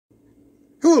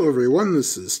Hello everyone,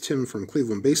 this is Tim from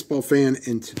Cleveland Baseball Fan,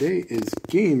 and today is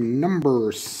game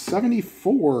number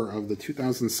 74 of the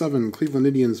 2007 Cleveland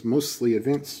Indians Mostly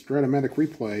Advanced Stratomatic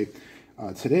Replay.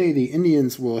 Today the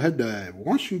Indians will head to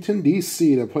Washington,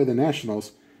 D.C. to play the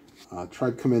Nationals.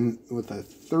 Tribe come in with a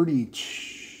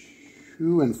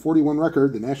 32-41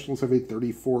 record. The Nationals have a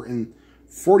 34-40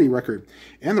 record.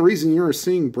 And the reason you're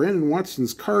seeing Brandon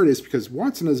Watson's card is because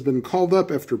Watson has been called up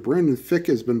after Brandon Fick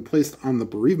has been placed on the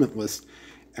bereavement list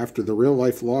after the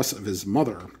real-life loss of his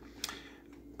mother.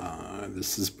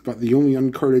 This is about the only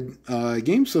uncarded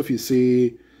game, so if you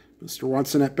see Mr.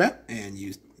 Watson at bat and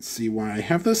you see why I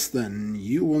have this, then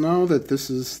you will know that this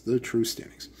is the true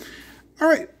standings. All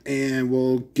right, and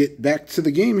we'll get back to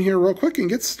the game here real quick and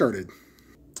get started.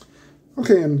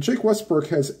 Okay, and Jake Westbrook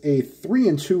has a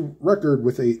 3-2 record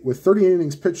with 30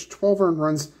 innings pitched, 12 earned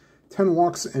runs, 10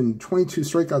 walks, and 22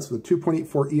 strikeouts with a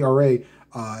 2.84 ERA.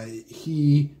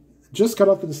 He just got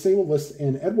off the disabled list,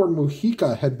 and Edward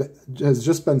Mujica has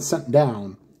just been sent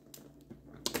down.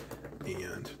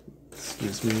 And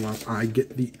excuse me while I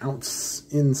get the outs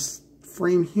in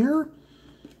frame here.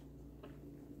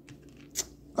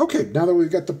 Okay, now that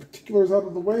we've got the particulars out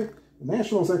of the way, the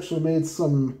Nationals actually made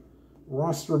some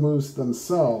roster moves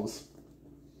themselves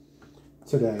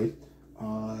today.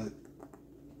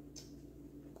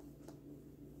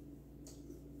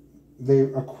 They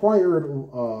acquired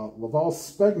Laval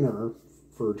Spegner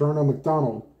for Darnell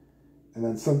McDonald, and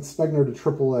then sent Spegner to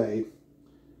AAA.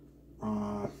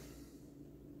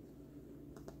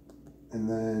 And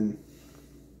then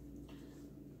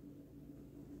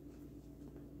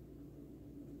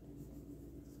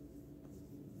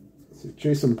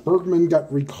Jason Bergman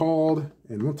got recalled,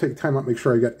 and we'll take time out, make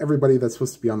sure I got everybody that's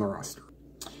supposed to be on the roster.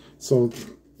 So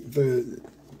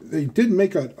they did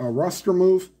make a roster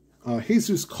move.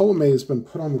 Jesus Colome has been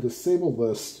put on the disabled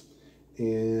list,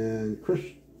 and Chris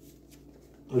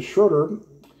Schroeder,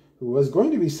 who was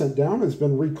going to be sent down, has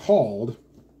been recalled.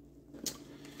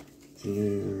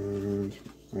 And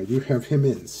I do have him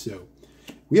in. So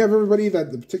we have everybody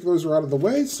that the particulars are out of the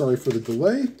way. Sorry for the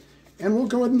delay. And we'll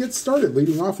go ahead and get started.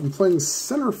 Leading off and playing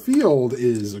center field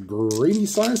is Grady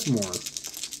Sizemore.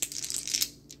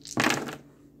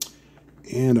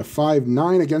 And a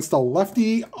 5-9 against a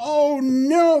lefty. Oh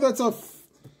no, that's a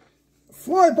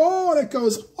fly ball, and it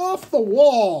goes off the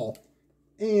wall.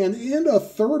 And into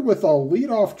third with a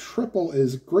leadoff triple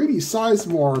is Grady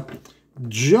Sizemore.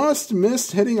 Just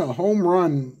missed hitting a home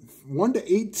run.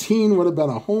 1-18 would have been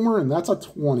a homer, and that's a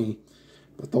 20.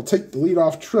 But they'll take the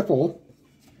leadoff triple.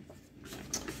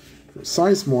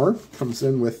 Sizemore comes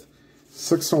in with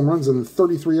 6 home runs and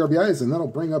 33 RBIs, and that'll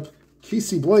bring up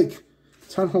Casey Blake.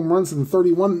 10 home runs and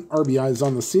 31 RBIs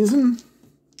on the season.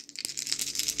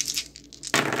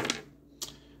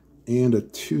 And a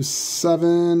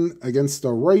 2-7 against a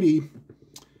righty.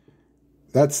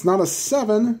 That's not a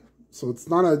 7, so it's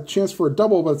not a chance for a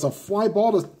double, but it's a fly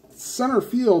ball to center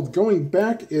field. Going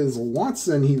back is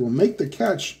Watson. He will make the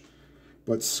catch,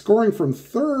 but scoring from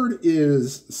third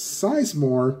is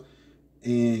Sizemore.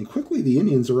 And quickly the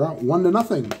Indians are out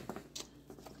 1-0.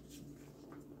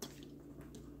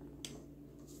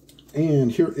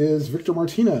 And here is Victor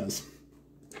Martinez.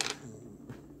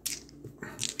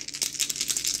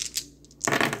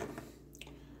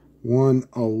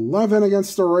 .111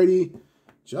 against the righty.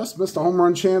 Just missed a home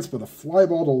run chance, but a fly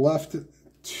ball to left,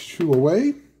 2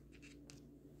 away.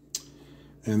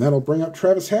 And that'll bring up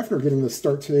Travis Hafner getting the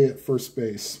start today at first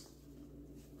base.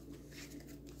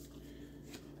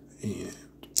 And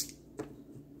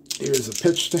here's a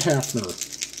pitch to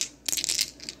Hafner.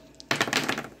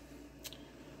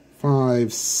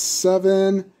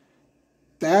 5-7.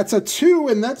 That's a 2,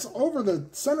 and that's over the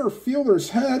center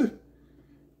fielder's head.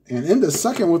 And into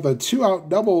second with a 2-out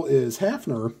double is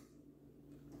Hafner.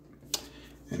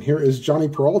 And here is Johnny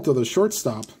Peralta, the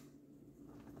shortstop.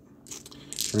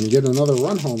 Trying to get another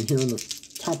run home here in the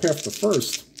top half of the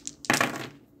first.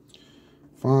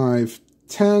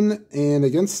 5-10, and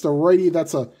against the righty,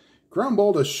 that's a ground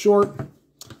ball to short.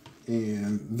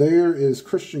 And there is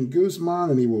Christian Guzman,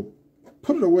 and he will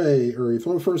put it away, or he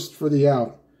throw first for the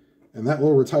out, and that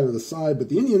will retire the side. But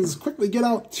the Indians quickly get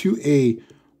out to a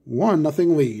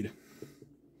 1-0 lead.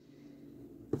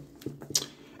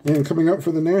 And coming up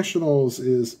for the Nationals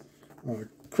is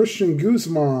Christian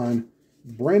Guzman,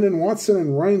 Brandon Watson,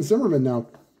 and Ryan Zimmerman. Now,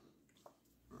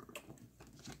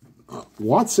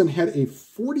 Watson had a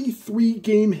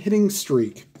 43-game hitting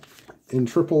streak in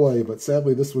AAA, but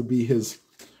sadly this would be his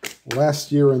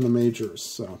last year in the majors.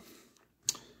 So,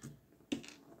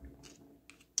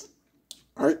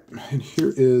 all right, and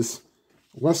here is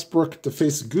Westbrook to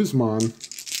face Guzman.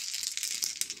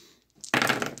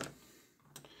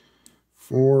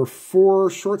 For 4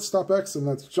 shortstop X, and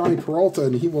that's Johnny Peralta,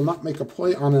 and he will not make a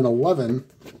play on an 11.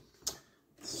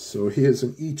 So he is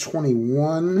an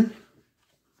E21.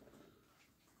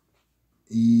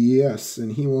 Yes,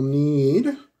 and he will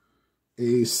need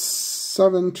a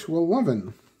 7 to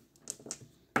 11.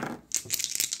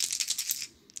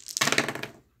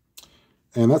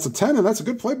 And that's a 10, and that's a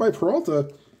good play by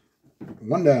Peralta.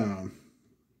 1 down.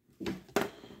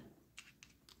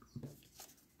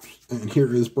 And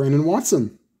here is Brandon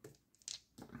Watson.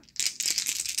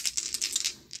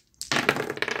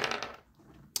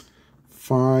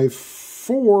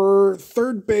 5-4,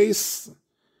 third base.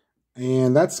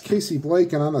 And that's Casey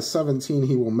Blake, and on a 17,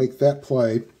 he will make that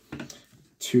play.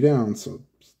 2 down. So,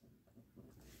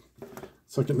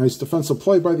 second nice defensive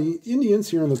play by the Indians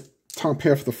here in the top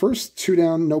half of the first. 2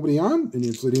 down, nobody on.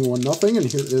 Indians leading 1-0, and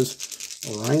here is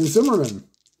Ryan Zimmerman.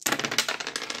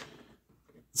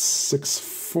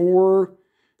 6-4,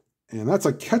 and that's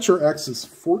a catcher X. Is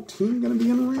 14 going to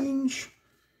be in range?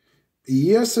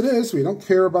 Yes, it is. We don't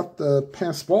care about the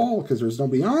pass ball because there's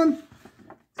nobody on.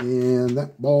 And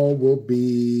that ball will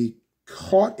be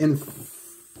caught in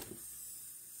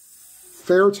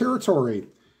fair territory.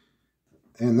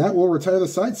 And that will retire the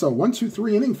side. So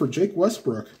 1-2-3 inning for Jake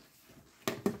Westbrook.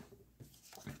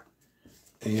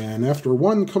 And after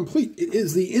 1 complete, it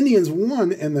is the Indians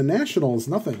 1 and the Nationals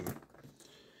nothing.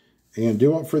 And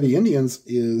due up for the Indians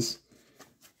is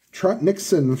Trot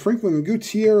Nixon, Franklin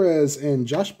Gutierrez, and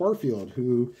Josh Barfield,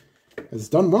 who has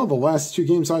done well the last 2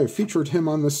 games I have featured him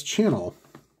on this channel.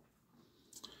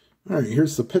 All right,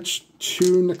 here's the pitch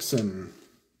to Nixon.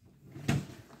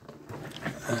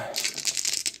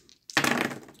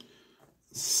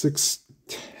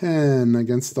 6-10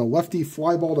 against the lefty,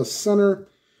 fly ball to center.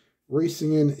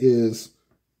 Racing in is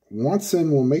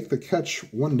Watson, will make the catch.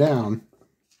 1 down.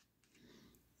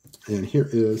 And here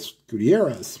is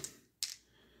Gutierrez.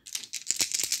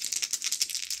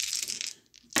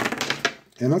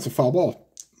 And that's a foul ball.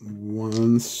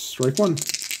 1 strike 1.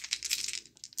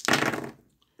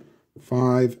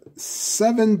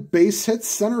 5-7 base hit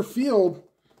center field.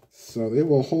 So they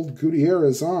will hold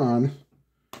Gutierrez on,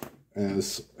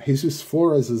 as Jesus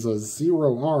Flores is a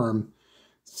 0 arm.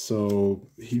 So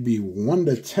he'd be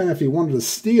 1-10 if he wanted to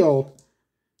steal.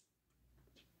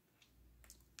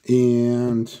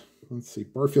 And let's see,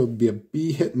 Barfield would be a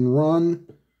B hit and run.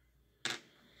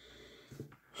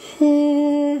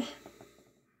 Well,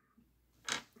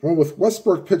 with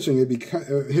Westbrook pitching, it'd be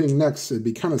hitting next. It'd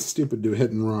be kind of stupid to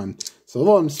hit and run. So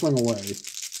they'll let him swing away.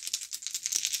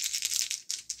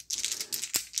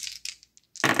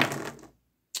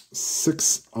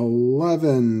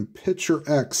 6-11 pitcher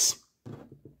X.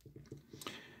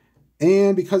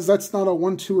 And because that's not a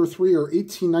 1, 2, or 3, or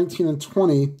 18, 19, and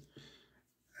 20,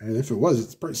 and if it was,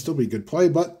 it'd probably still be a good play.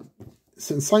 But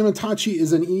since Simontacchi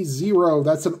is an E0,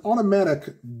 that's an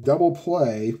automatic double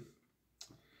play.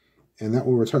 And that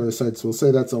will retire the side. So we'll say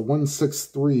that's a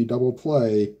 1-6-3 double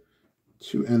play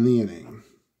to end the inning.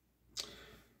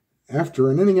 After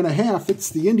an inning and a half, it's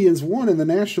the Indians 1 and the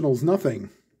Nationals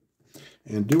nothing.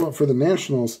 And due up for the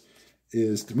Nationals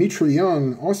is Dimitri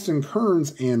Young, Austin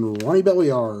Kearns, and Ronnie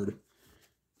Belliard.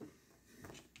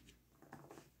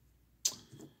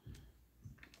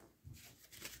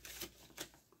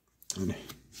 And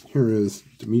here is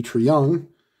Dimitri Young,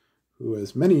 who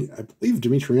has many, I believe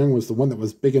Dimitri Young was the one that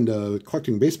was big into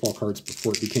collecting baseball cards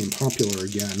before it became popular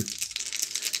again.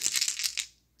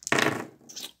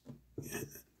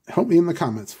 Help me in the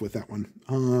comments with that one.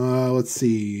 Let's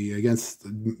see. Against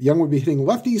Young would be hitting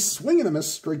lefty, swing and a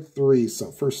miss, strike 3. So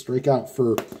first strikeout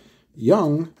for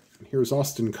Young. And here's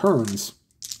Austin Kearns,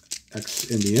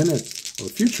 ex-Indian, or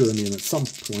future Indian at some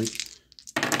point.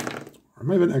 Or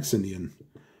might have been ex-Indian.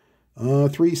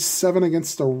 3-7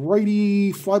 against the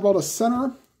righty, fly ball to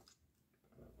center.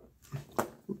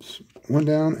 Oops, 1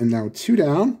 down and now 2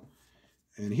 down.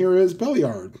 And here is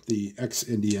Belliard, the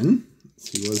ex-Indian.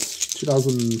 He was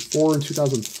 2004 and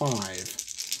 2005.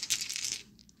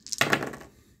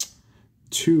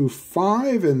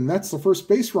 2-5, and that's the first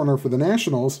base runner for the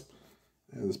Nationals.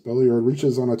 As Belliard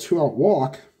reaches on a 2-out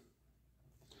walk.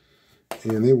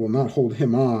 And they will not hold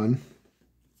him on.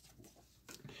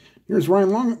 Here's Ryan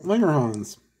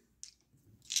Langerhans.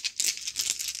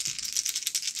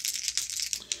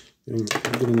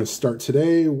 Getting a start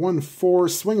today. 1-4,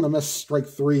 swing and a miss, strike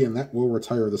 3, and that will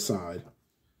retire the side.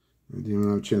 I didn't even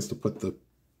have a chance to put the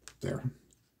there.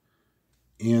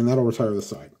 And that'll retire the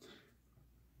side.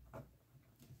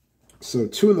 So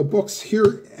 2 in the books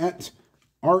here at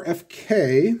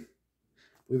RFK. I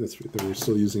believe that's what they were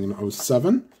still using in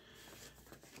 07.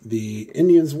 The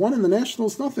Indians 1 and the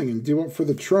Nationals nothing. And due up for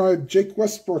the Tribe, Jake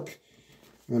Westbrook.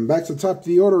 And back to the top of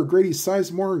the order, Grady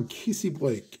Sizemore and Casey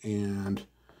Blake. And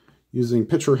using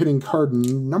pitcher hitting card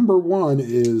number 1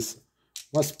 is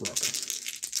Westbrook.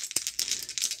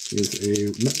 He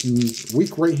is a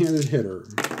weak right-handed hitter.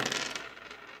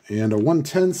 And a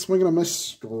 110 swing and a miss,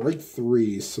 strike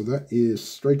 3. So that is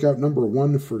strikeout number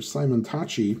 1 for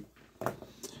Simontacchi.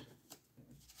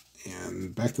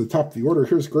 And back to the top of the order,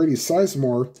 here's Grady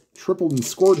Sizemore. Tripled and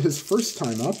scored his first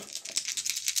time up.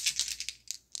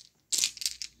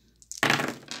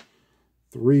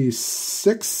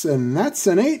 3-6, and that's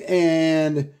an 8.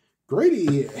 And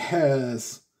Grady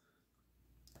has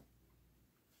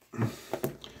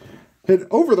hit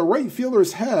over the right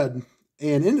fielder's head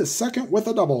and into second with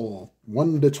a double.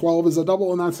 1-12 is a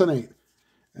double, and that's an 8.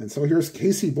 And so here's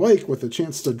Casey Blake with a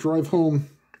chance to drive home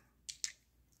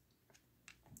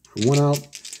 1 out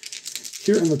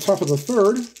here in the top of the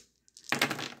 3rd.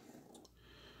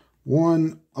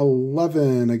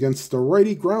 1-11 against the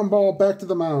righty. Ground ball back to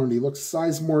the mound. He looks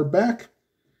Sizemore back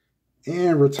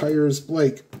and retires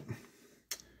Blake.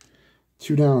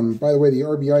 2 down. By the way, the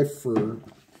RBI for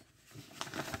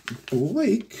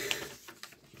Blake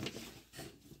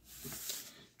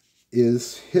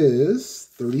is his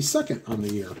 32nd on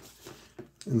the year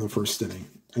in the first inning.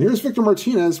 And here's Victor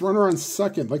Martinez, runner on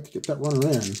second. Like to get that runner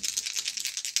in.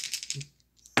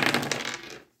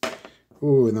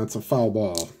 Ooh, and that's a foul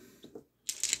ball.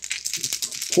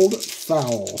 Pulled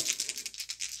foul.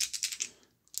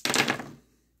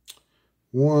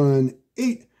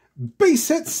 1-8. Base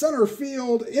hit center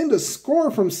field. Into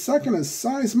score from second is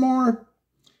Sizemore.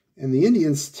 And the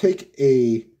Indians take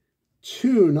a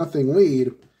 2-0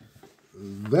 lead.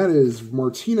 That is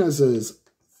Martinez's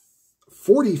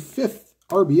 45th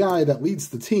RBI that leads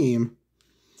the team.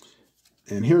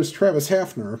 And here's Travis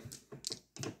Hafner.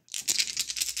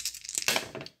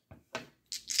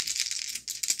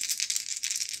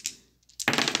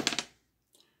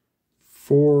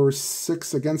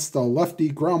 4-6 against the lefty.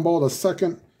 Ground ball to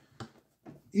second.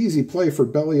 Easy play for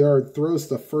Belliard. Throws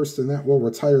to first, and that will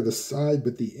retire the side.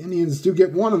 But the Indians do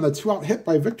get 1 on the 2-out hit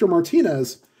by Victor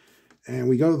Martinez. And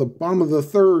we go to the bottom of the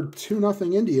 3rd,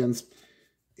 2-0 Indians.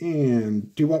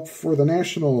 And due up for the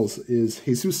Nationals is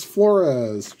Jesus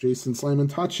Flores, Jason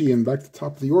Simontacchi, and back to the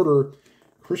top of the order,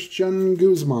 Christian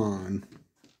Guzman.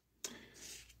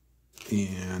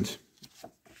 And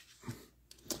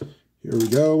here we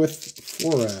go with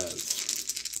Flores.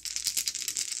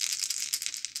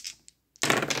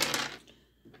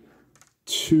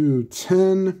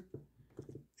 2-10.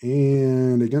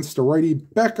 And against a righty,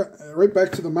 right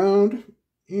back to the mound.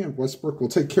 And Westbrook will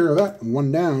take care of that.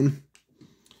 1 down.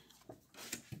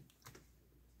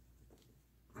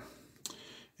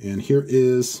 And here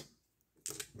is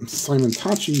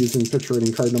Simontacchi using pitcher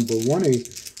rating card number 1.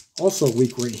 Also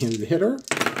weak right-handed hitter.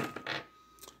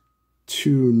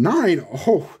 2-9.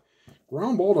 Oh,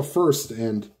 ground ball to first.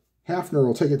 And Hafner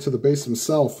will take it to the base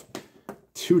himself.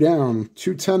 2 down.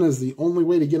 2-10 is the only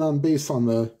way to get on base on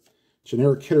the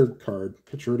generic hitter card,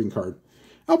 pitcher hitting card.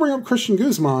 I'll bring up Christian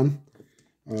Guzman.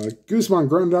 Guzman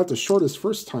grounded out to short his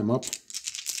first time up.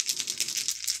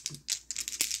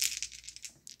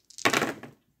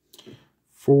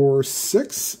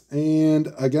 4-6,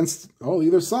 and against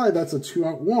either side, that's a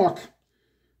 2-out walk.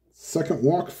 Second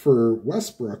walk for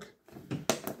Westbrook.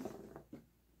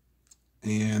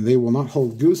 And they will not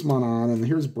hold Guzman on. And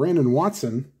here's Brandon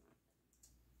Watson.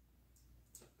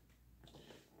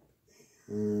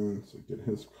 And so get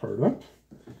his card up.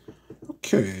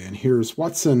 Okay, and here's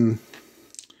Watson.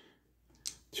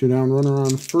 2 down, runner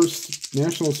on first.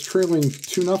 Nationals trailing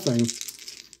 2-0.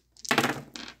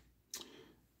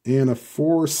 And a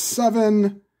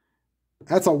 4-7.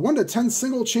 That's a 1-10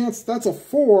 single chance. That's a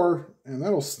 4. And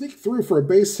that'll sneak through for a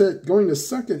base hit. Going to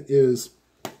second is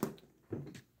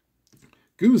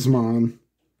Guzman.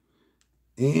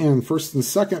 And first and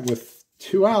second with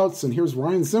 2 outs. And here's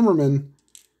Ryan Zimmerman.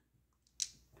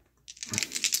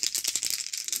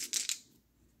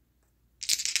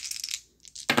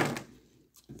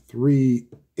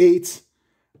 3-8,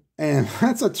 and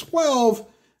that's a 12,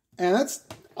 and that's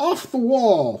off the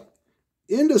wall.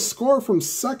 In to score from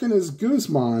second is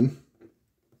Guzman.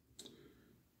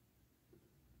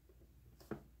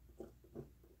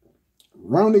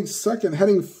 Rounding second,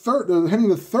 heading to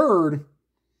third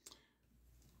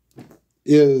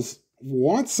is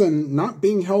Watson. Not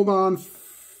being held on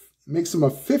makes him a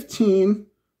 15,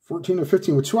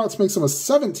 14-15 with 2 outs makes him a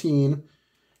 17.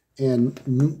 And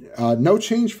no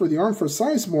change for the arm for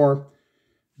Sizemore.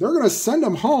 They're going to send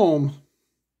him home.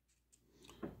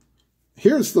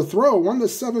 Here's the throw.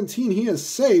 1-17. He is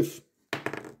safe.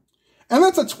 And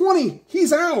that's a 20.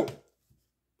 He's out.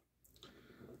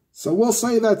 So we'll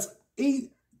say that's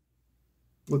 8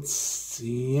 Let's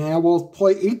see. Yeah, we'll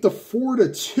play 8-4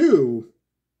 to 2.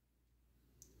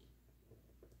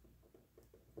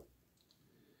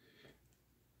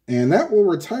 And that will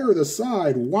retire the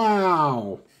side.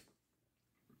 Wow.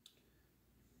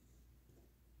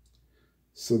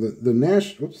 So the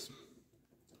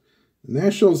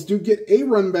Nationals do get a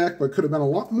run back, but could have been a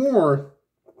lot more.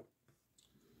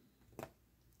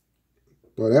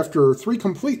 But after 3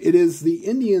 complete, it is the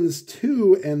Indians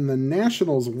 2 and the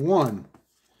Nationals 1.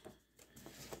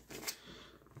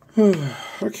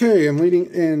 Okay,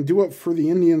 and due up for the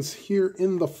Indians here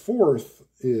in the 4th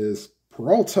is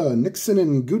Peralta, Nixon,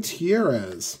 and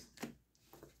Gutierrez.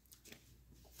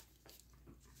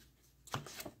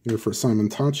 Here for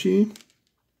Simontacchi.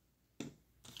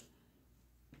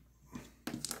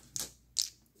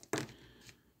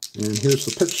 And here's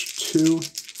the pitch to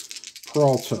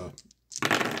Peralta.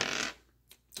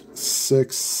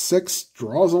 6-6,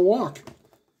 draws a walk.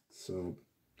 So,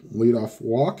 leadoff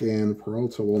walk, and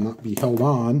Peralta will not be held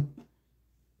on.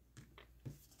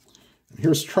 And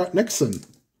here's Trot Nixon.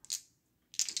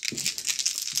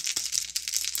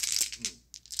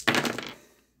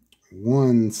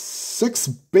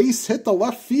 1-6, base hit to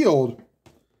left field.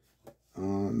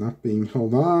 Not being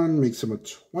held on, makes him a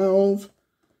 12.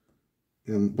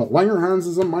 But Langerhans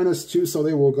is a -2, so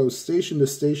they will go station to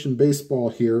station baseball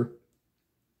here.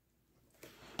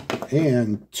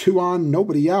 And 2 on,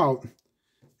 nobody out.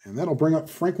 And that'll bring up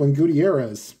Franklin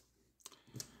Gutierrez,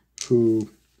 who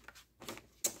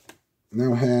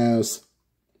now has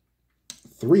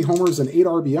 3 homers and 8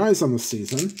 RBIs on the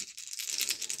season.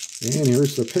 And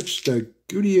here's the pitch to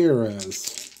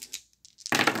Gutierrez.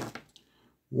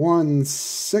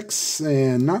 1-6,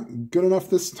 and not good enough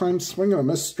this time. Swing and a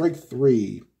miss, strike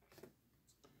 3.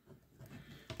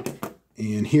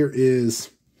 And here is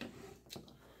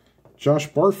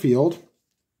Josh Barfield.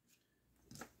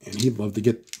 And he'd love to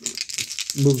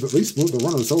at least move the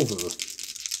runners over.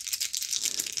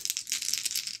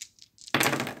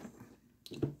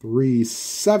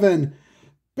 3-7.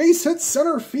 Base hit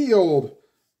center field.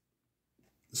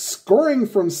 Scoring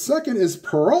from second is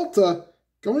Peralta.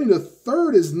 Going to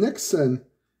third is Nixon.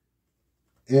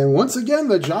 And once again,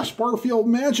 the Josh Barfield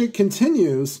magic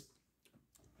continues,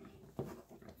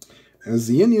 as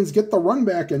the Indians get the run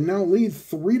back and now lead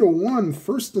 3-1,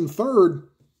 first and third,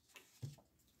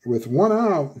 with 1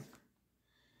 out.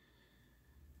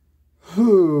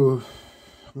 Whew.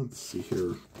 Let's see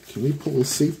here. Can we pull a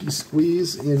safety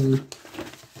squeeze in?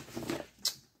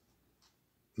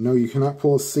 No, you cannot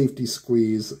pull a safety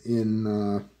squeeze in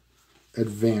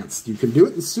advanced. You can do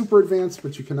it in super advanced,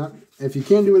 but you cannot. If you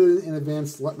can do it in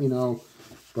advanced, let me know.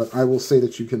 But I will say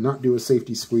that you cannot do a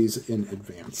safety squeeze in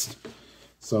advanced.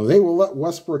 So they will let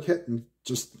Westbrook hit, and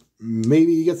just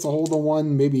maybe he gets a hold of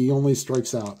 1, maybe he only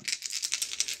strikes out.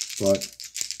 But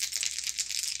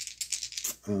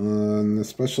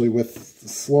especially with the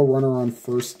slow runner on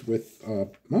first with,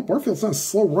 well, Barfield's not a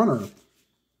slow runner.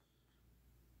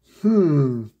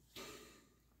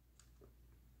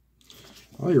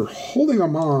 Well, you're holding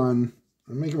him on.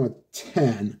 I'm making him a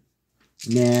 10.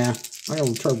 Nah, I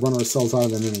gotta try to run ourselves out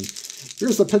of an inning.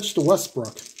 Here's the pitch to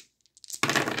Westbrook.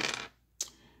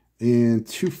 And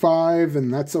 2-5,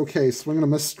 and that's okay. Swing and a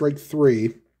miss, strike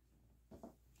 3.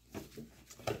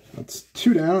 That's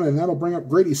 2 down, and that'll bring up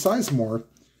Grady Sizemore.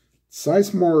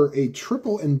 Sizemore, a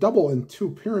triple and double in 2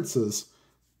 appearances.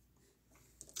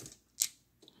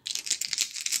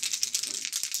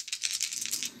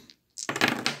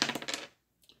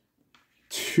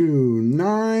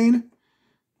 .29,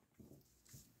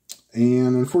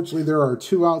 and unfortunately there are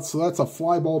 2 outs, so that's a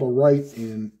fly ball to right,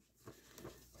 and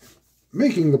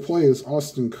making the play is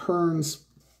Austin Kearns,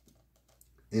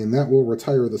 and that will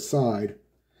retire the side.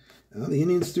 Now the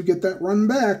Indians do get that run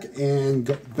back and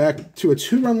go back to a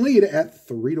 2-run lead at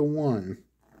 3-1.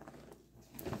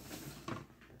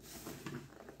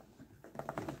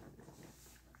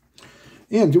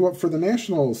 And due up for the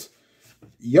Nationals,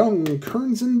 Young,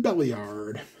 Kearns, and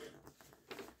Belliard.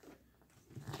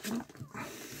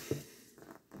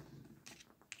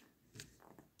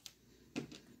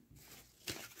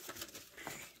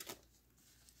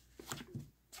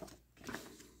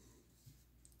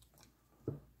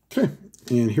 Okay,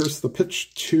 and here's the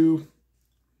pitch to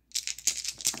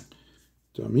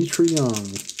Dimitri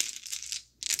Young.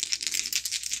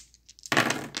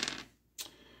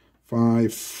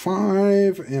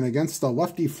 5-5, and against a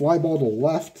lefty fly ball to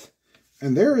left.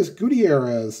 And there is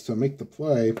Gutierrez to make the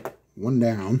play. 1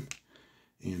 down.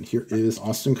 And here is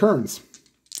Austin Kearns.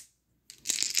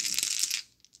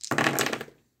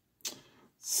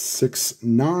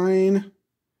 6-9.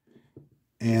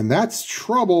 And that's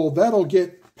trouble. That'll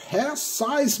get past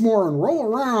Sizemore and roll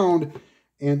around.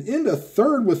 And into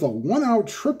third with a 1-out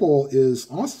triple is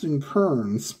Austin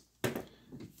Kearns.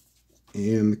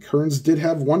 And Kearns did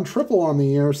have 1 triple on the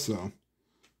year, so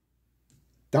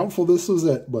doubtful this was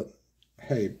it, but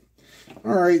hey.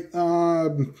 All right,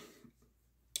 1-out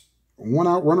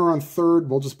runner on third.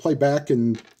 We'll just play back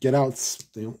and get out.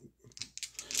 You know,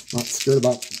 not scared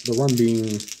about the run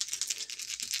being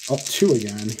up 2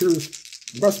 again. Here's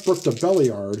Westbrook to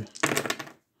Belliard.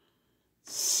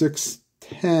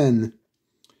 6-10.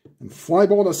 And fly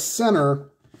ball to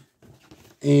center.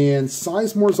 And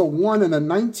Sizemore's a 1 and a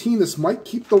 19. This might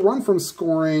keep the run from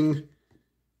scoring.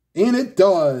 And it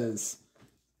does.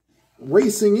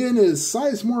 Racing in is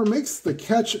Sizemore makes the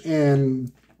catch,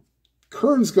 and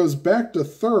Kearns goes back to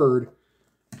third.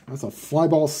 That's a fly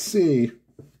ball C.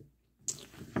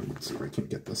 Let's see if I can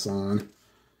get this on.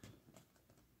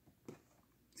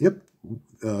 Yep.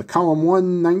 Column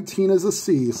 1, 19 is a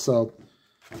C. So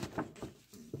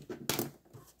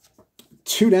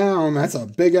 2 down. That's a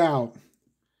big out.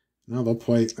 Now they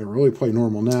really play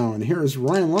normal now. And here's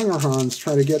Ryan Langerhans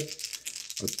try to get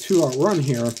a 2-out run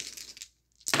here.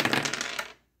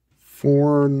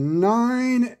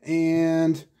 4-9,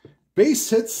 and base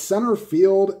hits center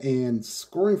field, and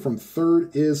scoring from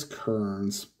third is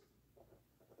Kearns.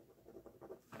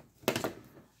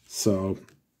 So,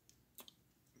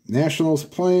 Nationals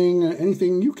playing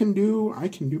anything you can do, I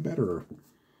can do better.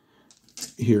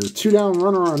 Here, 2 down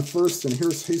runner on first, and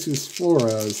here's Jesus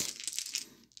Flores.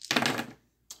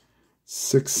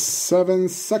 6-7,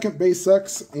 second base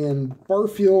X, and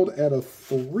Barfield at a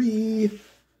 3.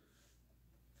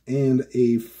 And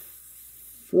a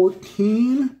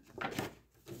 14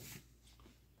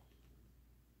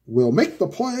 will make the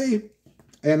play,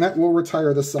 and that will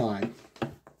retire the side.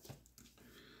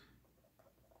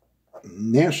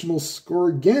 Nationals score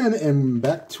again, and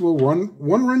back to a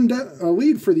one-run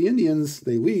lead for the Indians.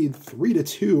 They lead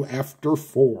 3-2 after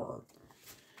 4.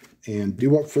 And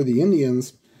due up for the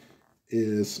Indians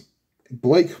is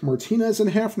Blake, Martinez,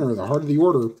 and Hafner, the heart of the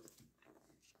order.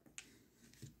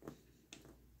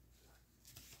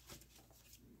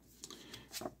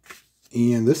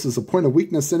 And this is a point of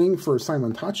weakness inning for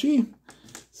Simontacchi.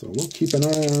 So we'll keep an eye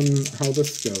on how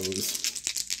this goes.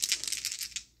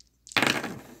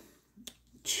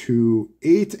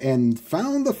 2-8, and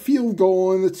found the field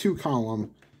goal in the 2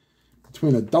 column.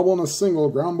 Between a double and a single,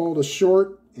 ground ball to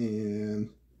short, and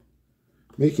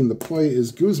making the play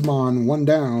is Guzman, 1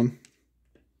 down.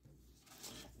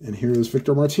 And here is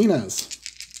Victor Martinez.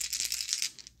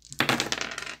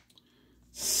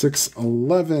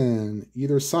 6-11.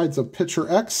 Either side's a pitcher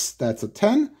X. That's a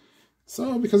 10.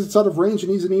 So because it's out of range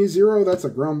and he's an E0, that's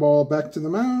a ground ball back to the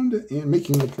mound. And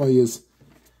making the play is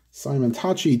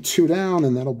Simontacchi, 2 down.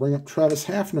 And that'll bring up Travis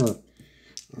Hafner.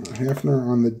 Hafner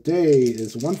on the day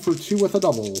is 1 for 2 with a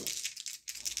double.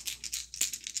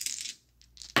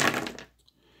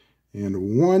 And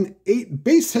 1-8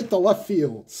 base hit to left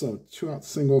field. So 2-out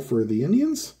single for the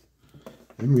Indians.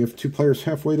 And we have 2 players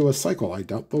halfway to a cycle. I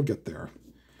doubt they'll get there.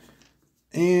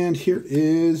 And here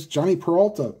is Johnny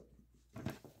Peralta.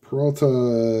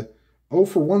 Peralta 0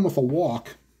 for 1 with a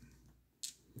walk.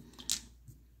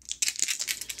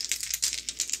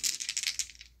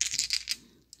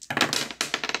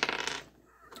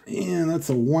 And that's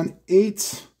a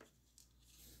 1-8.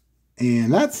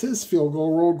 And that's his field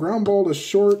goal roll. Ground ball to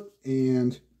short,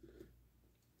 and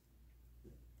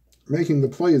making the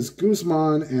play is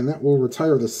Guzman, and that will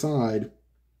retire the side.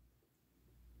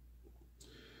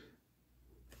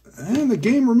 And the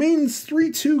game remains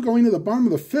 3-2 going to the bottom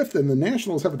of the 5th, and the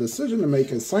Nationals have a decision to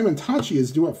make as Simontacchi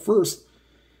is due up first.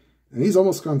 And he's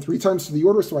almost gone 3 times to the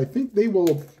order, so I think they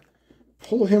will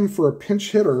pull him for a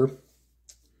pinch hitter.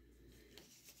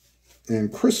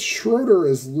 And Chris Schroeder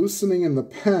is loosening in the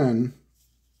pen.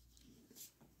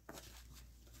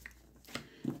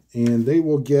 And they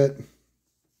will get...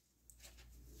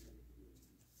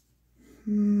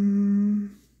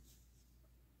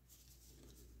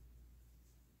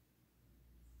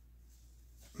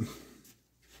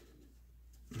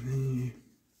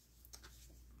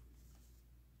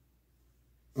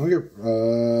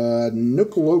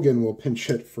 Nook Logan will pinch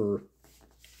hit for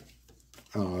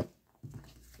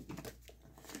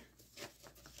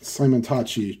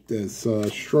Simontacchi, as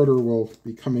Schroeder will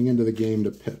be coming into the game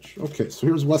to pitch. Okay, so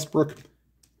here's Westbrook.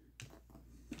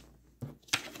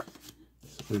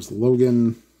 So there's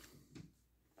Logan.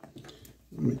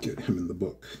 Let me get him in the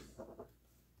book.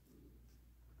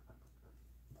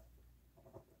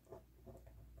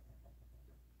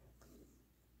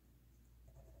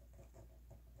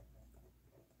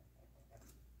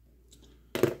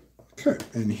 Okay,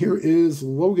 and here is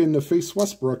Logan to face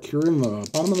Westbrook here in the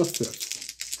bottom of the 5th.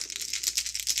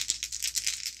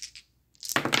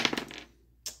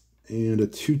 And a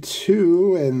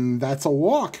 2-2, and that's a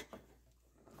walk.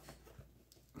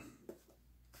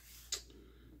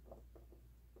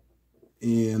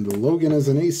 And Logan is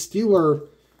an ace stealer.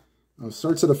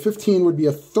 Starts at a 15, would be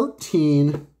a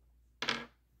 13.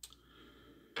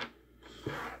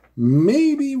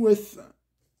 Maybe with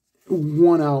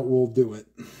 1 out we'll do it.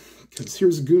 Because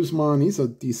here's Guzman. He's a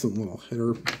decent little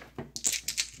hitter.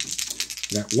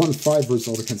 That 1-5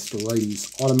 result against the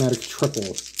righties. Automatic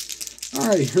triple. All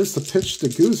right, here's the pitch to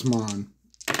Guzman.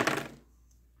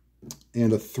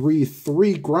 And a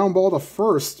 3-3 ground ball to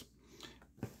first.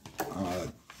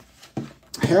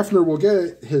 Hafner will get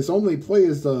it. His only play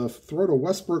is the throw to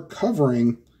Westbrook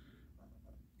covering.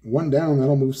 1 down.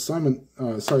 That'll move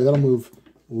that'll move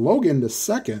Logan to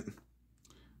second.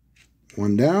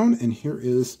 1 down, and here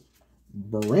is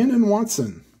Brandon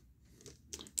Watson.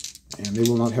 And they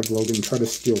will not have Logan try to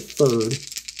steal third.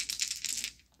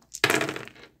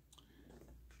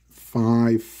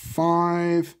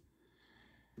 5-5.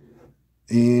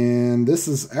 And this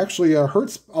is actually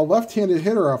hurts a left-handed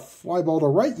hitter. A fly ball to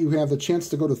right, you have the chance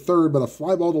to go to third, but a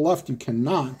fly ball to left, you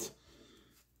cannot.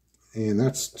 And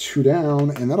that's 2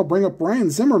 down, and that'll bring up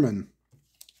Brian Zimmerman.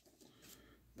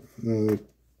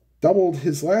 Doubled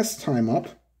his last time up,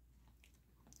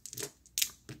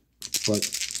 but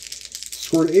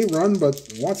scored a run,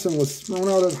 but Watson was thrown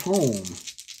out at home,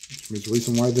 which is the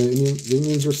reason why the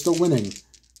Indians are still winning.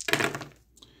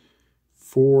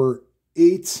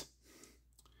 4-8.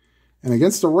 And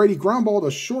against a righty, ground ball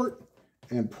to short,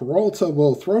 and Peralta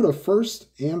will throw to first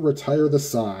and retire the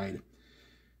side.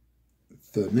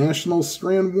 The Nationals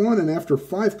strand 1, and after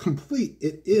 5 complete,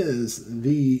 it is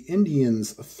the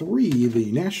Indians 3,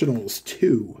 the Nationals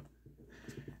 2.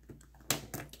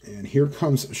 And here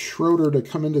comes Schroeder to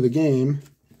come into the game,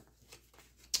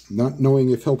 not knowing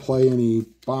if he'll play any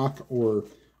Bach or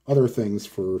other things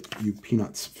for you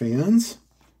Peanuts fans.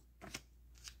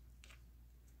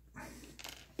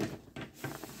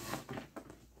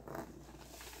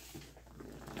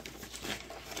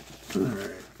 All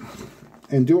right.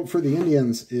 And do it for the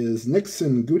Indians is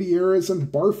Nixon, Gutierrez,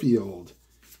 and Barfield.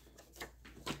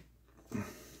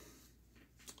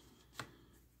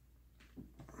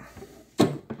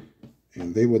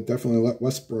 And they would definitely let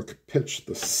Westbrook pitch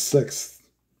the 6th.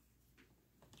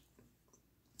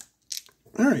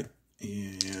 All right.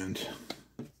 And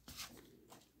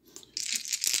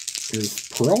is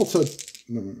Peralta...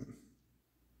 No,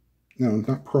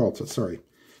 not Peralta, sorry.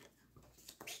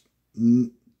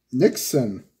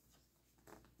 Nixon,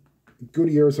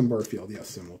 Gutierrez, and Barfield.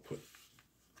 Yes, and we'll put...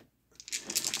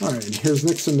 All right, and here's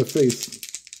Nixon to face.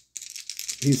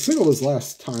 He singled his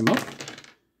last time up.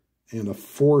 And a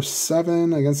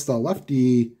 4-7 against the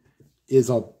lefty is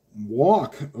a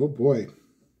walk. Oh, boy.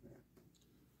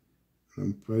 I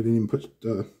didn't even put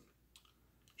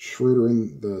Schroeder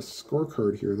in the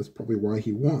scorecard here. That's probably why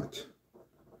he walked.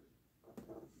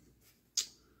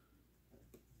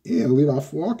 And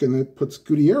leadoff walk, and it puts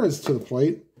Gutierrez to the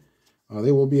plate.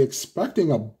 They will be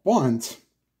expecting a bunt,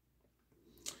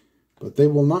 but they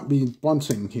will not be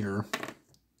bunting here.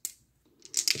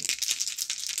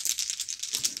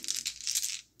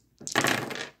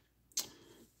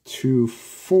 Two,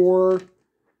 4,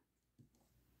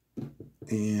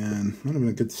 and not even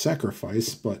a good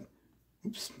sacrifice, but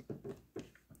oops.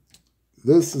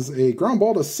 This is a ground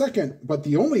ball to second, but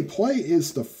the only play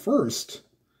is the first.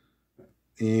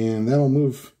 And that'll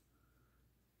move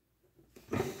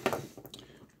the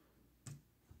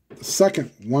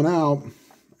second, 1 out.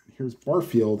 Here's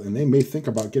Barfield, and they may think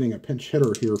about getting a pinch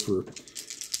hitter here for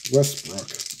Westbrook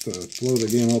to blow the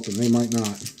game open. They might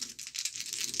not.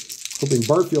 Hoping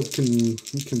Barfield can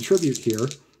contribute here.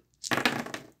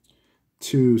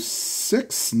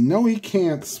 2-6. No, he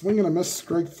can't. Swing and a miss,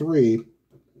 strike 3.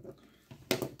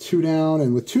 2 down,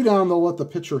 and with 2 down, they'll let the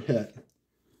pitcher hit.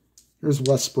 Here's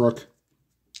Westbrook.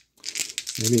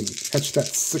 Maybe catch that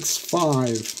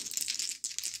 6-5.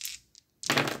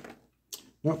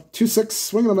 No, 2-6,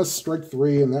 swing and a miss, strike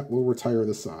 3, and that will retire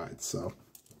the side. So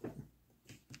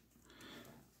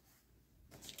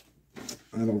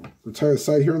that'll retire the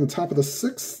side here on the top of the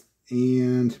 6th,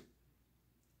 and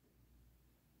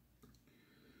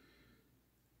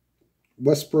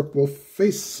Westbrook will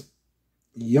face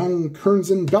young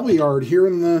Kearns and Belliard here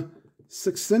in the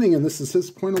 6th inning, and this is his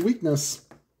point of weakness.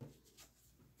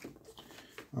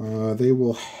 They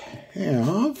will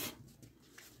have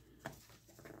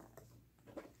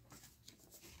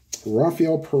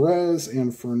Rafael Perez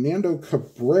and Fernando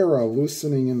Cabrera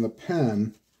loosening in the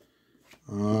pen.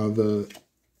 The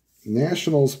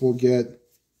Nationals will get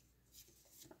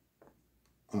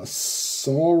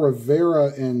Saul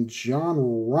Rivera and John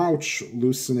Rauch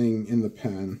loosening in the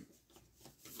pen.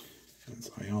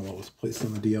 As Ayala was placed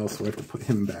on the DL, so I have to put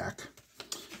him back.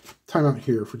 Timeout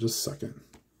here for just a second.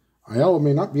 Ayala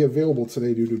may not be available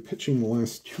today due to pitching the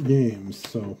last 2 games,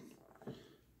 so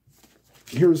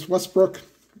here's Westbrook.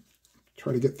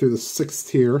 Try to get through the 6th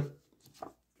here.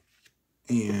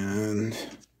 And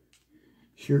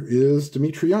here is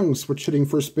Dimitri Young, switch hitting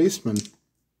first baseman.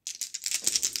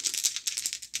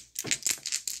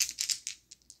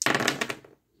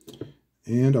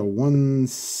 And a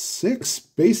 1-6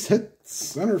 base hit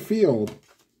center field.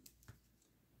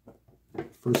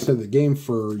 First hit of the game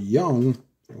for Young.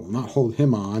 Will not hold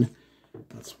him on.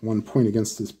 That's 1 point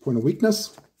against his point of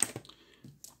weakness.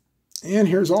 And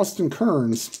here's Austin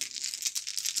Kearns.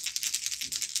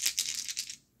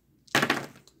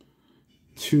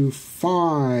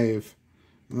 2-5.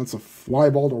 And that's a fly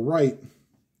ball to right.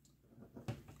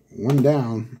 1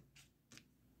 down.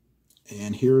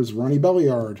 And here's Ronnie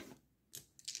Belliard.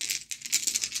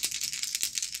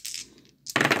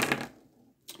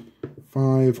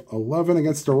 5-11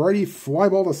 against a righty, fly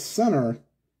ball to center.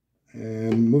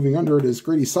 And moving under it is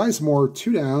Grady Sizemore,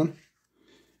 2 down.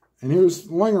 And here's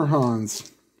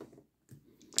Langerhans.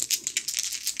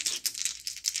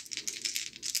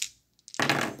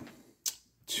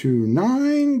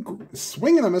 2-9,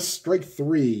 swing and a miss, strike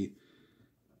 3.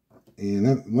 And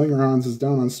that Langerhans is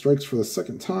down on strikes for the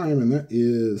 2nd time, and that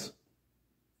is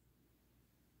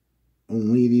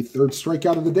only the 3rd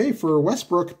strikeout of the day for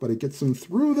Westbrook, but it gets him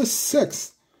through the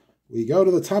 6th. We go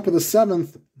to the top of the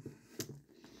 7th.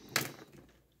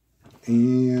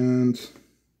 And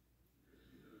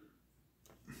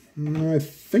I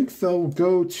think they'll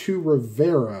go to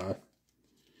Rivera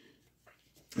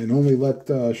and only let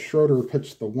Schroeder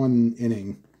pitch the 1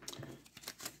 inning.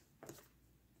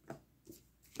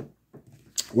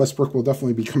 Westbrook will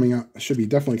definitely be coming out, should be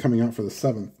definitely coming out for the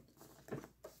 7th.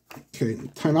 Okay,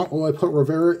 timeout while I put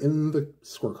Rivera in the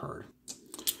scorecard.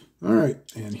 All right,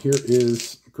 and here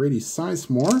is Grady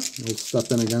Sizemore. He'll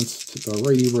step in against the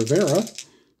righty Rivera.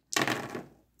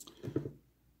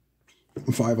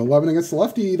 5-11 against the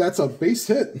lefty. That's a base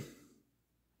hit.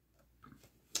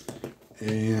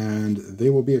 And they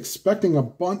will be expecting a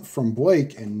bunt from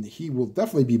Blake, and he will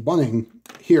definitely be bunting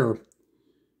here.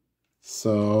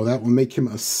 So that will make him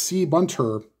a C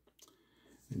bunter.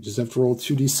 You just have to roll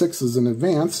 2d6s in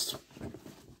advance.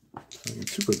 And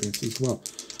super advanced as well.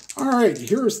 All right,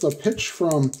 here's the pitch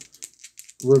from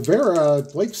Rivera.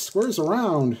 Blake squares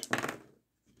around.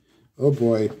 Oh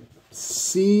boy.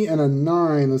 C and a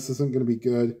 9. This isn't going to be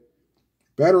good.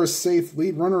 Batter is safe.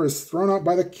 Lead runner is thrown out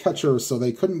by the catcher, so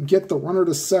they couldn't get the runner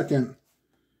to second.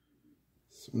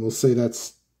 So we'll say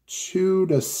that's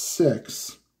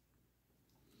 2-6.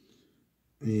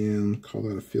 And call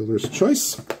that a fielder's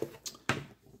choice.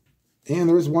 And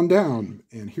there's 1 down.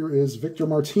 And here is Victor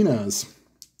Martinez.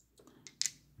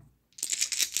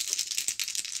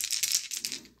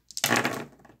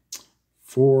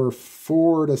 For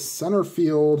 4 to center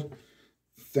field.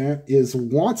 That is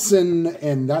Watson,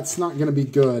 and that's not going to be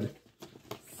good.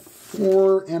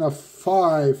 4 and a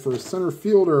 5 for a center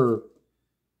fielder.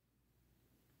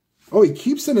 Oh, he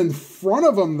keeps it in front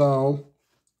of him, though.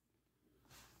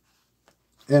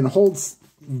 And holds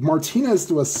Martinez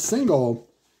to a single.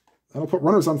 That'll put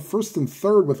runners on 1st and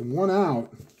 3rd with 1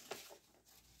 out.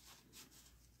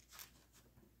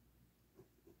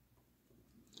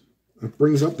 It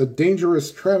brings up the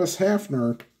dangerous Travis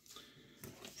Hafner.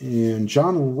 And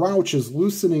John Rauch is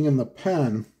loosening in the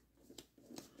pen.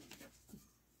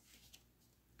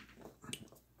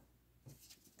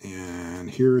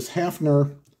 And here's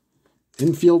Hafner.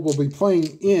 Infield will be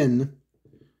playing in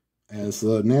as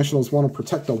the Nationals want to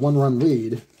protect a 1-run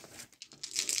lead.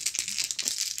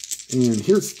 And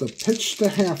here's the pitch to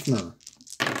Hafner.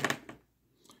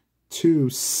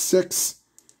 2-6.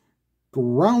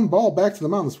 Ground ball back to the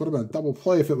mound. This would have been a double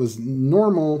play if it was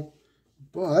normal.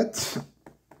 But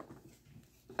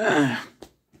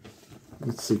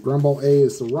let's see. Ground ball A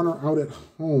is the runner out at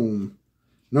home.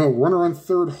 No, runner on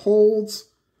 3rd holds.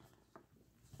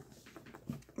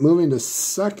 Moving to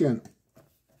 2nd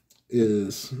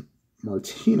is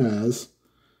Martinez.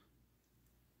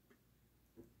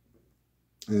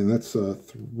 And that's,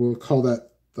 we'll call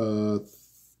that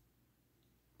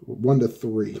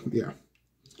 1-3. Yeah.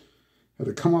 Had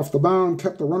to come off the mound,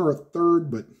 kept the runner at 3rd,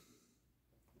 but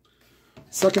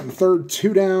 2nd and 3rd,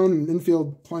 2 down,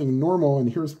 infield playing normal,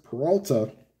 and here's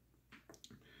Peralta.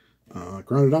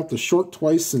 Grounded out to short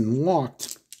twice and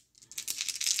walked.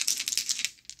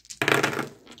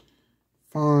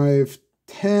 5-10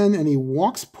 10, and he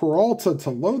walks Peralta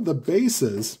to load the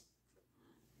bases.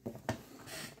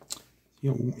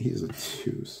 You know, he's a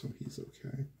 2, so he's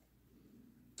okay.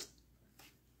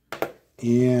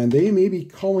 And they may be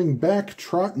calling back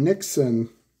Trot Nixon.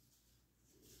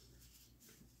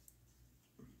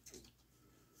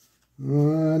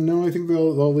 No, I think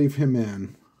they'll leave him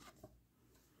in.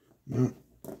 No.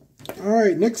 All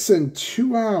right, Nixon,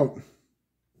 2 out.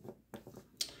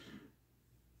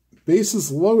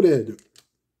 Bases loaded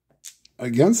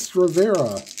against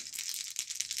Rivera.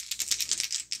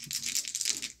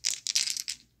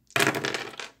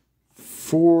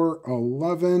 For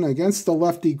 11 against the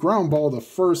lefty, ground ball to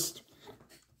first,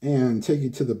 and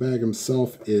taking to the bag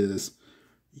himself is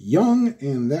Young,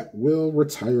 and that will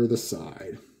retire the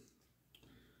side.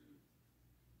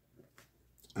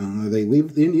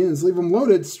 The Indians leave them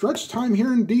loaded. Stretch time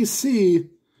here in D.C.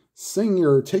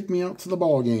 Singer, take me out to the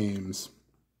ball games.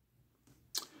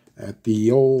 At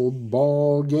the old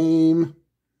ball game.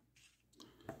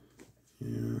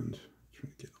 And try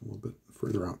to get a little bit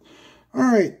further out. All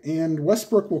right, and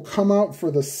Westbrook will come out for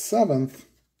the 7th.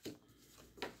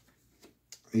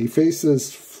 He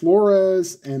faces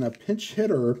Flores and a pinch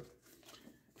hitter.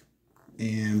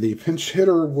 And the pinch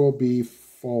hitter will be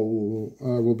Felipe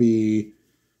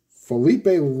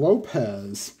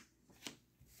Lopez.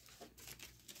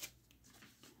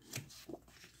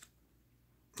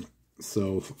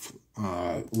 So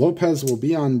Lopez will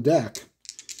be on deck.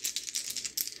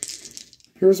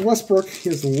 Here's Westbrook. He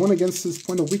has 1 against his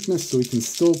point of weakness, so he can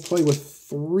still play with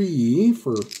 3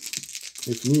 for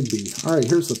if need be. All right,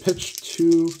 here's the pitch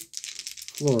to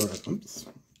Flores. Oops,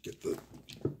 get the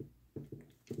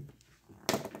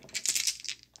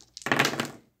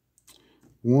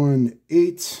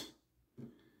 1-8.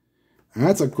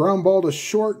 That's a ground ball to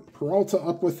short. Peralta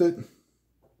up with it.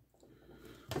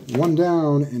 1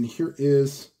 down, and here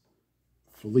is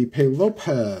Felipe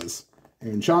Lopez.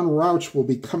 And John Rauch will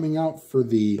be coming out for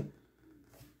the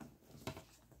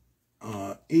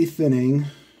 8th inning.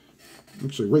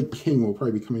 Actually, Ray King will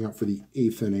probably be coming out for the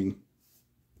 8th inning.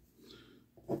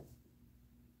 All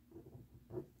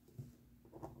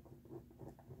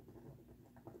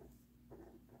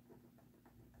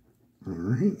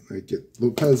right, I get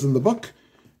Lopez in the book.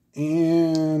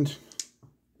 And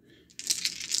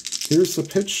here's the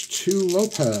pitch to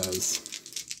Lopez.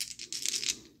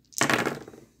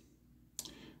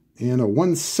 And a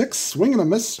 1-6, swing and a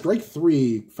miss, strike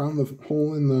 3. Found the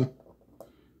hole in the...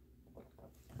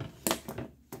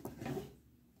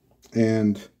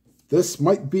 And this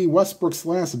might be Westbrook's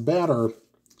last batter.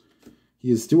 He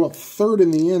is due up 3rd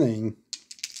in the inning.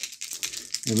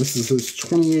 And this is his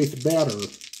 28th batter.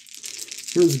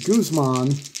 Here's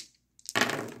Guzman.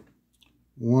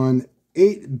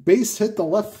 1-8, base hit to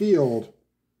left field.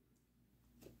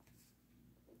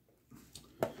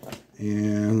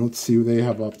 And let's see who they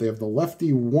have up. They have the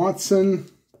lefty Watson.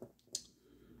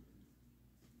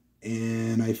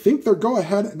 And I think they're going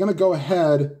to go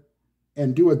ahead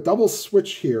and do a double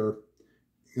switch here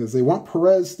because they want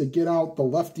Perez to get out the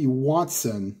lefty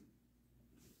Watson.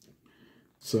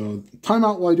 So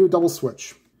timeout while I do a double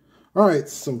switch. All right,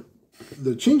 so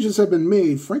the changes have been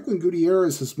made. Franklin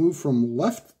Gutierrez has moved from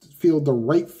left field to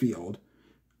right field.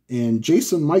 And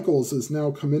Jason Michaels has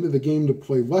now come into the game to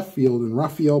play left field, and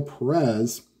Rafael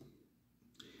Perez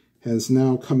has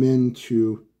now come in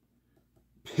to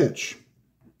pitch.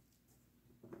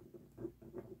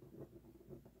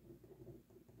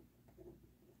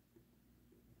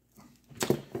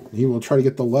 He will try to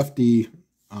get the lefty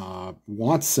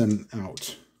Watson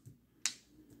out.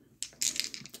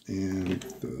 And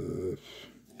the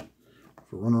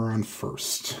runner on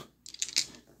first.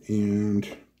 And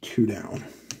 2 down.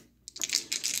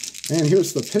 And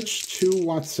here's the pitch to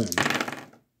Watson.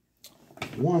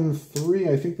 1-3.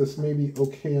 I think this may be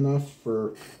okay enough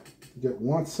for get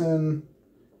Watson.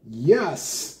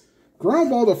 Yes! Ground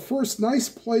ball to first. Nice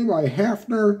play by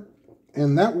Hafner.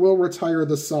 And that will retire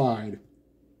the side.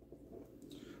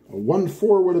 A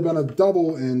 1-4 would have been a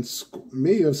double and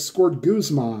may have scored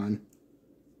Guzman.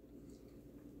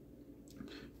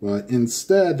 But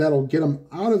instead, that'll get him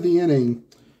out of the inning.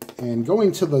 And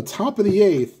going to the top of the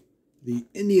 8th, the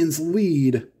Indians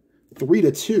lead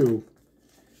 3-2.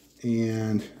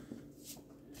 And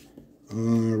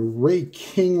Ray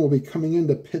King will be coming in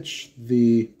to pitch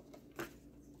the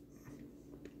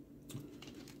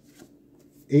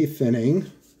 8th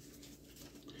inning.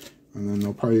 And then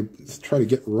they'll probably try to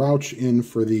get Rauch in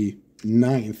for the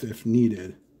 9th if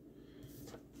needed.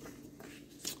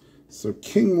 So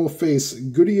King will face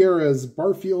Gutierrez,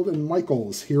 Barfield, and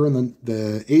Michaels here in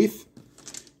the 8th.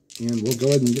 And we'll go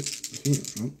ahead and get...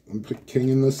 I'll put King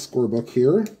in the scorebook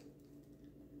here.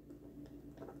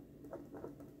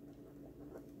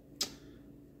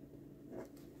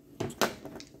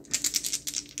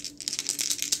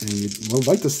 And you would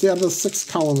like to stay out of the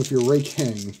 6th column if you're Ray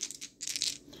King.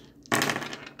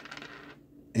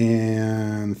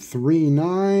 And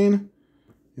 3-9.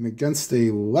 And against a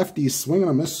lefty, swing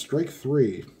and a miss, strike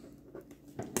 3.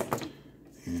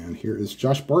 And here is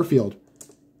Josh Barfield.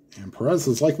 And Perez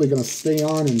is likely going to stay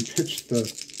on and pitch the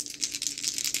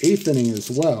 8th inning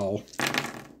as well.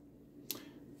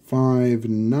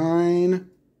 5-9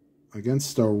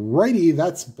 against a righty.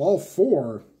 That's ball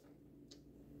 4.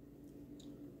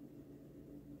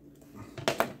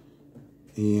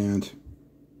 And,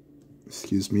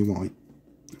 excuse me while I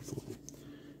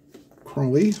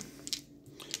Crawley.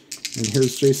 And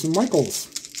here's Jason Michaels.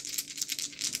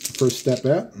 First step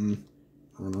at and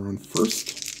runner on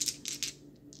first.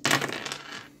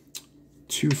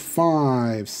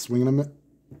 2-5. Swinging a minute.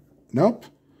 Nope.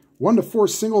 1-4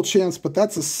 single chance, but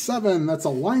that's a 7. That's a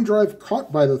line drive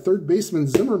caught by the third baseman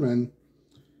Zimmerman.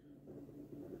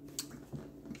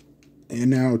 And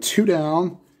now 2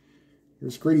 down.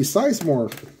 Here's Grady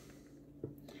Sizemore.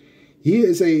 He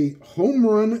is a home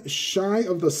run shy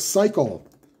of the cycle.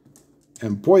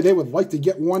 And boy, they would like to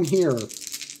get one here.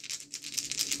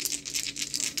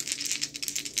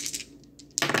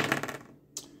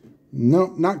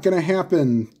 Nope, not going to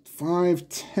happen.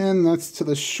 5-10, that's to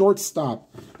the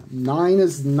shortstop. 9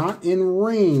 is not in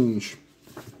range.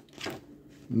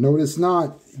 No, it is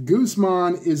not.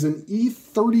 Guzman is an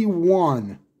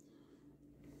E31.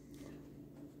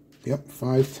 Yep,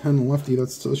 5-10 lefty,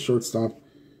 that's to the shortstop.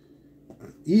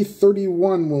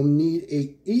 E31 will need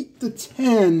a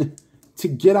 8-10 to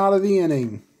get out of the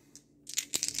inning.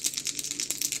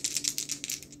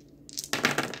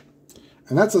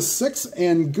 And that's a 6,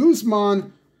 and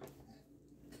Guzman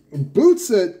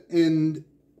boots it, and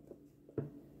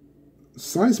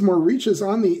Sizemore reaches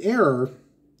on the air.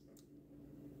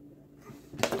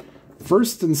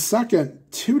 First and second,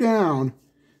 2 down.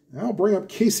 That'll bring up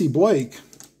Casey Blake.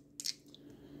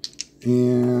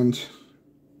 And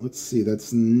let's see,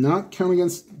 that's not counting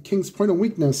against King's point of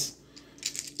weakness,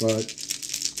 but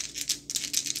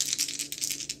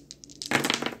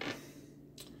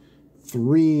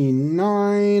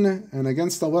 3-9, and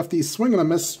against the lefty, swing and a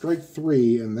miss, strike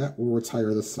 3, and that will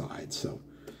retire the side. So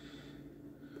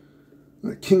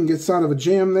King gets out of a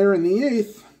jam there in the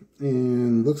 8th,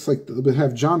 and looks like they'll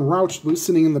have John Rauch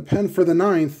loosening in the pen for the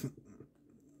 9th.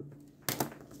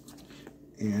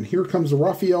 And here comes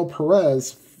Rafael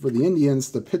Perez for the Indians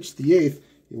to pitch the 8th.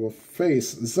 He will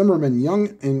face Zimmerman,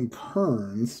 Young, and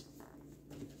Kearns.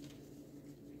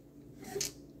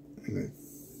 Okay,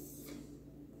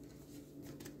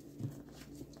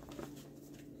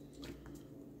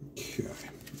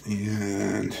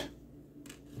 and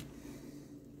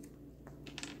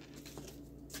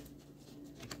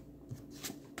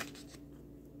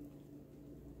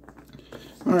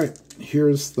all right,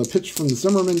 here's the pitch from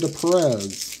Zimmerman to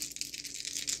Perez.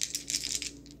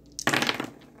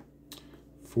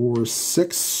 For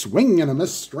 6, swing and a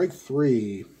miss, strike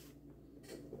 3.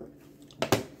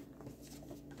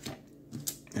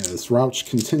 As Rauch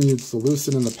continues to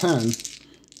loosen in the pen.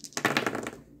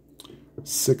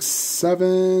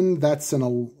 6-7, that's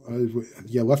an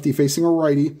lefty facing a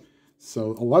righty.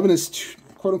 So 11 is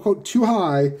quote unquote too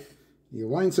high. He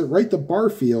lines it right to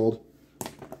Barfield.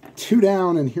 2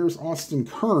 down, and here's Austin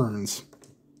Kearns.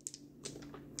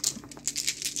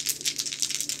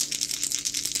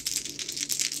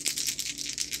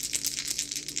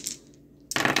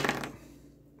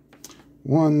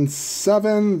 One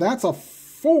 7, that's a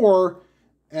 4,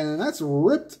 and that's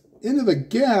ripped into the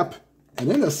gap,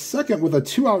 and in a second with a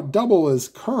 2-out double is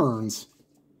Kearns.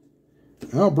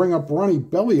 I'll bring up Ronnie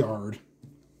Belliard.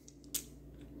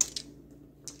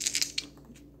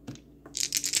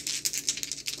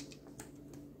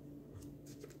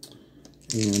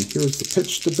 And here's the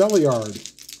pitch to Belliard.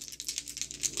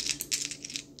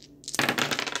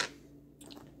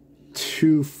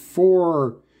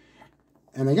 2-4.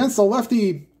 And against the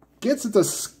lefty, gets it to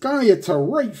sky it to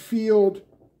right field.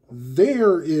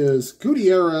 There is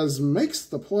Gutierrez, makes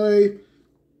the play.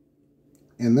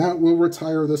 And that will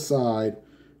retire the side.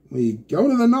 We go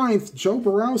to the 9th. Joe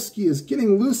Borowski is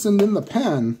getting loosened in the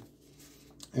pen.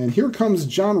 And here comes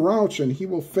John Rauch, and he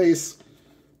will face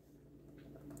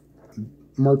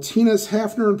Martinez,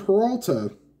 Hafner, and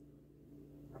Peralta.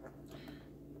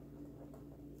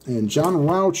 And John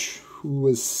Rauch, who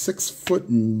is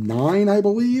 6'9", I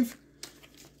believe.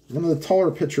 One of the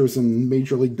taller pitchers in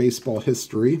Major League Baseball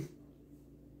history.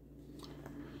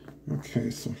 Okay,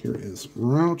 so here is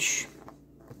Rauch,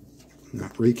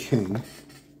 not Ray King.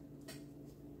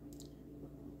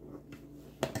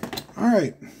 All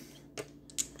right.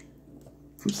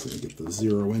 I'm just going to get the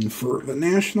 0 in for the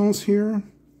Nationals here.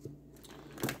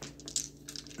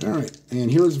 right,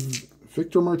 and here's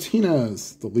Victor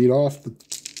Martinez, the lead off the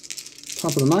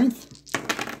top of the ninth.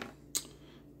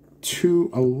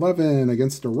 2-11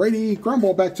 against a righty. Ground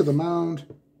ball back to the mound.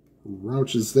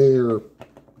 Rouch is there.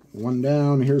 One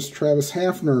down. Here's Travis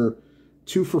Hafner.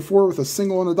 2 for 4 with a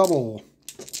single and a double.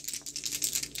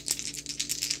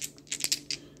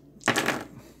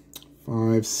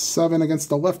 5-7 against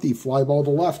the lefty. Fly ball to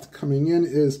left. Coming in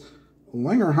is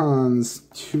Langerhans.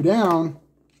 2 down.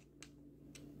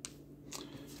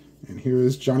 And here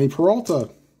is Johnny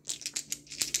Peralta.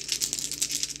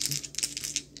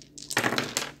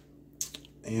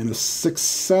 And a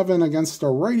 6-7 against a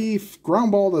righty.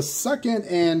 Ground ball to second.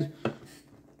 And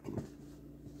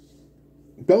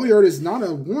Belliard is not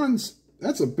a one.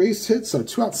 That's a base hit. So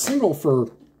 2-out single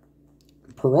for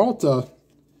Peralta.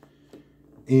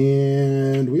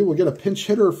 And we will get a pinch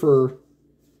hitter for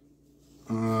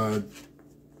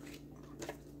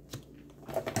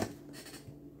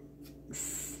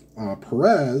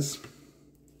Perez.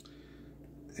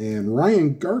 And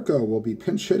Ryan Garco will be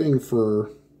pinch hitting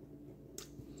for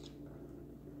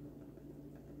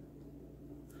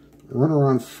runner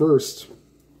on first.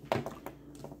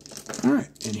 All right,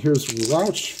 and here's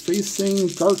Rouch facing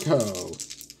Garco.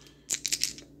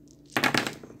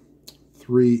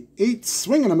 3-8,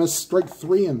 swing and a miss, strike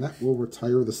 3, and that will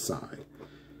retire the side.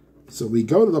 So we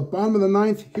go to the bottom of the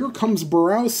ninth. Here comes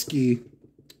Borowski.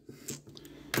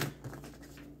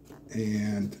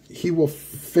 And he will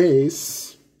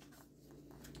face...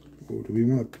 Oh, do we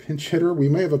want a pinch hitter? We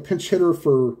may have a pinch hitter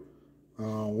for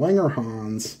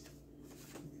Langerhans.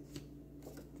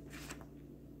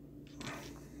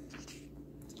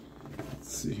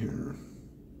 Let's see here.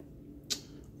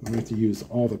 We have to use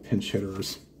all the pinch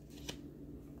hitters.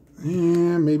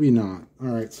 And maybe not. All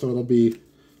right, so it'll be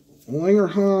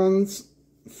Langerhans,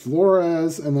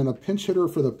 Flores, and then a pinch hitter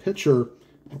for the pitcher.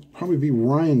 It'll probably be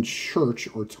Ryan Church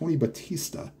or Tony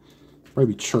Batista.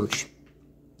 Probably Church.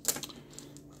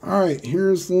 All right,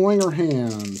 here's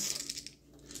Langerhans.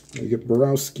 We get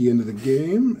Borowski into the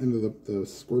game, into the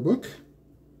scorebook.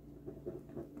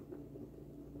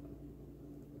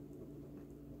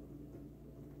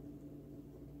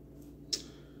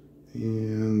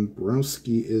 And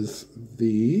Borowski is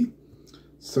the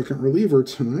second reliever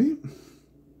tonight.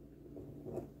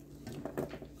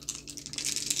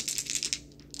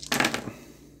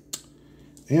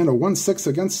 And a 1-6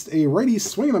 against a righty,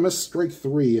 swing and a miss, strike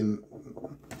 3. And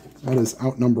that is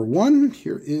out number 1.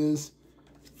 Here is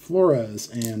Flores.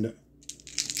 And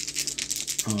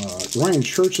Ryan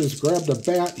Church has grabbed a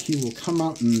bat. He will come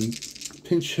out and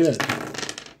pinch hit.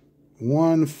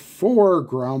 1-4,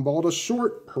 ground ball to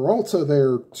short. Peralta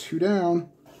there, 2 down.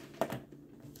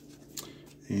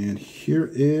 And here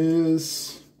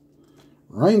is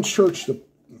Ryan Church, the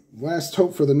last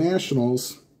hope for the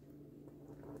Nationals.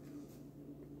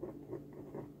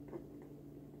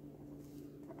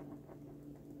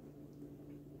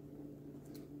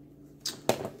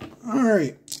 All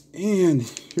right, and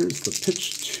here's the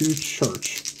pitch to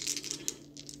Church.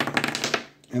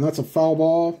 And that's a foul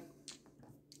ball.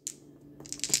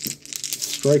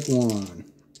 Strike 1.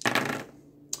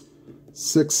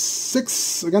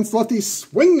 6-6 against lefty.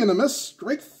 Swing and a miss.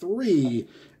 Strike 3.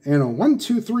 And a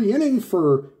 1-2-3 inning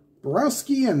for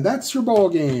Borowski, and that's your ball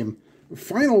game.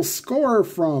 Final score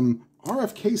from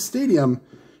RFK Stadium.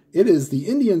 It is the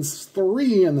Indians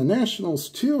 3 and the Nationals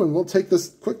 2, and we'll take this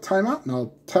quick timeout, and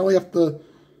I'll tally up the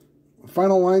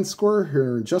final line score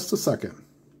here in just a second.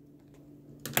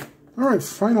 All right,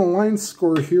 final line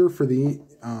score here for the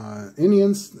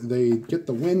Indians. They get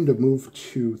the win to move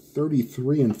to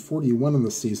 33-41 in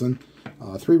the season.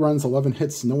 3 runs, 11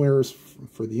 hits, no errors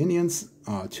for the Indians.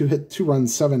 2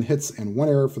 runs, 7 hits, and 1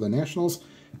 error for the Nationals.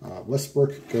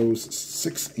 Westbrook goes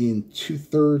 6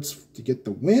 2/3 to get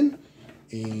the win.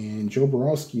 And Joe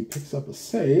Borowski picks up a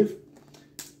save.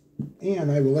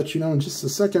 And I will let you know in just a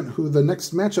second who the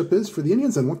next matchup is for the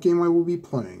Indians and what game I will be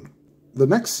playing. The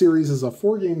next series is a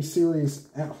 4-game series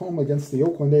at home against the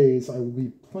Oakland A's. I will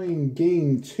be playing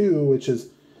game 2, which is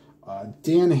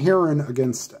Dan Herron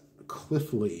against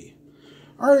Cliff Lee.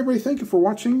 All right, everybody, thank you for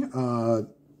watching.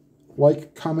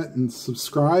 Like, comment, and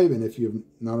subscribe. And if you have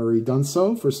not already done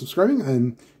so, for subscribing.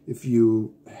 And if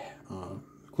you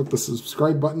click the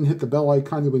subscribe button, hit the bell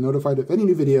icon, you'll be notified of any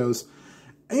new videos.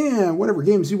 And whatever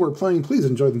games you are playing, please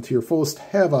enjoy them to your fullest.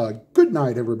 Have a good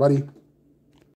night, everybody.